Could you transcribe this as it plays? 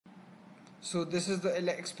So this is the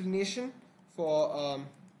explanation for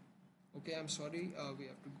okay, I'm sorry, we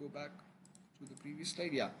have to go back to the previous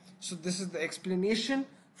slide. Yeah, so this is the explanation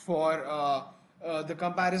for the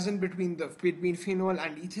comparison between phenol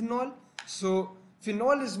and ethanol. So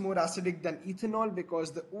phenol is more acidic than ethanol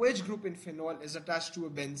because the OH group in phenol is attached to a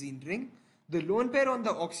benzene ring. The lone pair on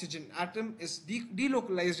the oxygen atom is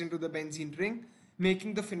delocalized into the benzene ring,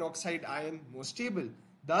 making the phenoxide ion more stable.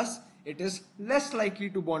 Thus, it is less likely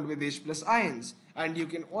to bond with H plus ions. And you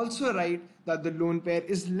can also write that the lone pair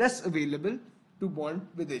is less available to bond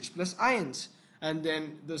with H plus ions. And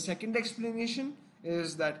then the second explanation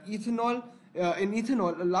is that in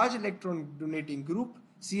ethanol, a large electron donating group,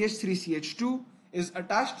 CH3CH2, is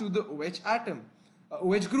attached to the OH atom.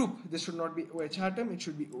 OH group. This should not be OH atom, it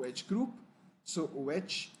should be OH group. So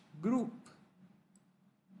OH group.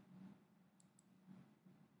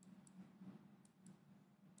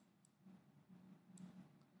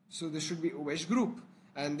 So this should be OH group.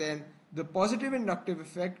 And then the positive inductive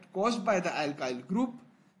effect caused by the alkyl group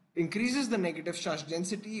increases the negative charge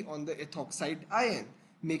density on the ethoxide ion,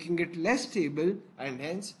 making it less stable and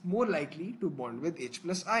hence more likely to bond with H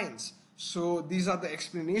plus ions. So these are the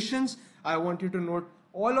explanations. I want you to note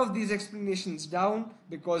all of these explanations down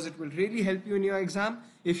because it will really help you in your exam.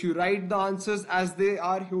 If you write the answers as they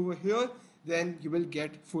are over here, then you will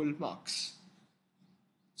get full marks.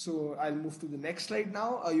 So I'll move to the next slide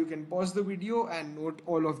now. You can pause the video and note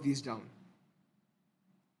all of these down.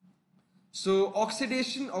 So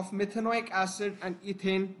oxidation of methanoic acid and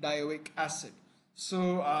ethane dioic acid.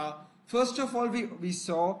 So first of all, we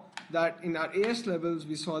saw that in our AS levels,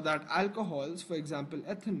 we saw that alcohols, for example,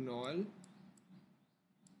 ethanol,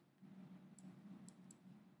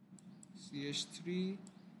 CH3,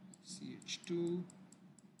 CH2,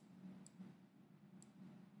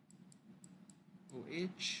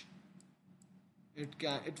 OH,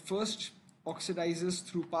 it first oxidizes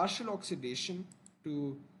through partial oxidation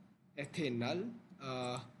to ethanol.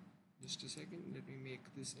 Just a second, let me make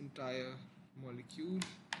this entire molecule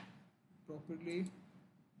properly.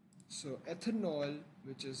 So ethanol,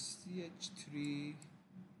 which is CH3,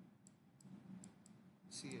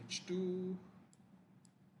 CH2,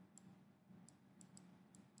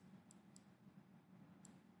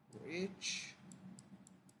 OH.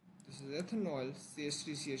 This is ethanol,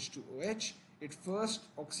 CH3CH2OH. It first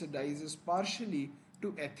oxidizes partially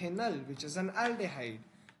to ethanol, which is an aldehyde.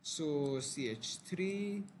 So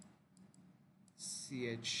CH3,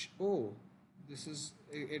 CHO. This is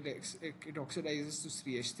it oxidizes to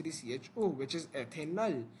CH3CHO, which is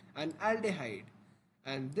ethanol, an aldehyde,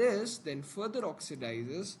 and this then further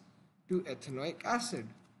oxidizes to ethanoic acid.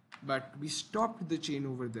 But we stopped the chain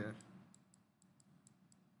over there.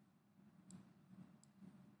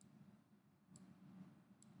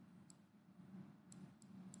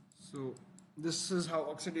 So this is how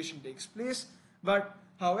oxidation takes place. But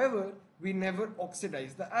however, we never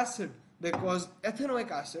oxidize the acid because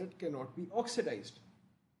ethanoic acid cannot be oxidized.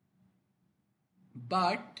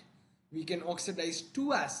 But we can oxidize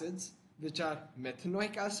two acids, which are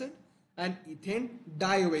methanoic acid and ethane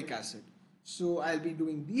dioic acid. So I'll be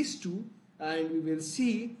doing these two and we will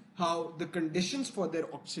see how the conditions for their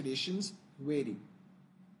oxidations vary.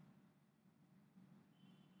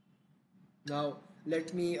 Now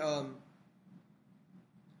let me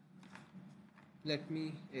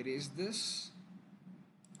erase this.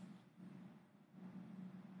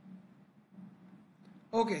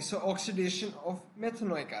 Okay, so oxidation of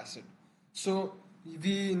methanoic acid. So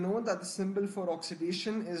we know that the symbol for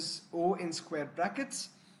oxidation is O in square brackets.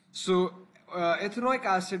 So ethanoic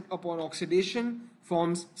acid upon oxidation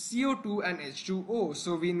forms CO2 and H2O.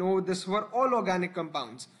 So we know this for all organic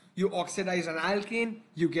compounds. You oxidize an alkane,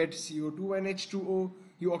 you get CO2 and H2O.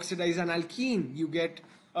 You oxidize an alkene, you get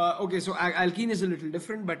okay, so alkene is a little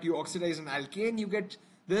different, but you oxidize an alkane, you get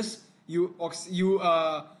this. You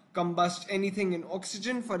combust anything in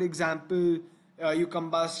oxygen. For example, you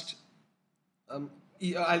combust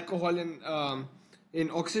alcohol in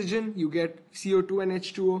oxygen, you get CO2 and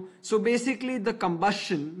H2O. So basically, the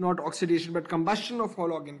combustion, not oxidation, but combustion of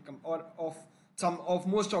all organic of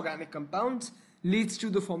most organic compounds leads to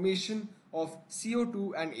the formation of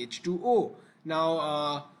CO2 and H2O.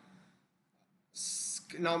 Now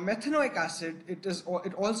methanoic acid, it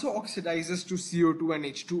also oxidizes to CO2 and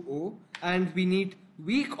H2O, and we need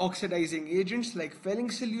weak oxidizing agents like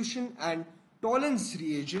Fehling solution and Tollens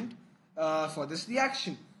reagent for this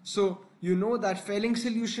reaction. So you know that Fehling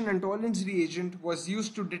solution and Tollens reagent was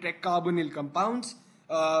used to detect carbonyl compounds.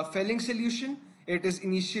 Fehling solution, it is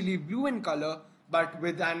initially blue in color, but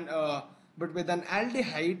with an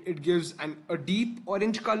aldehyde it gives a deep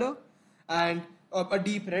orange color, and a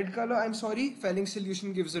deep red color, I'm sorry. Fehling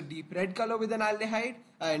solution gives a deep red color with an aldehyde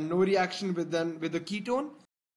and no reaction with a ketone.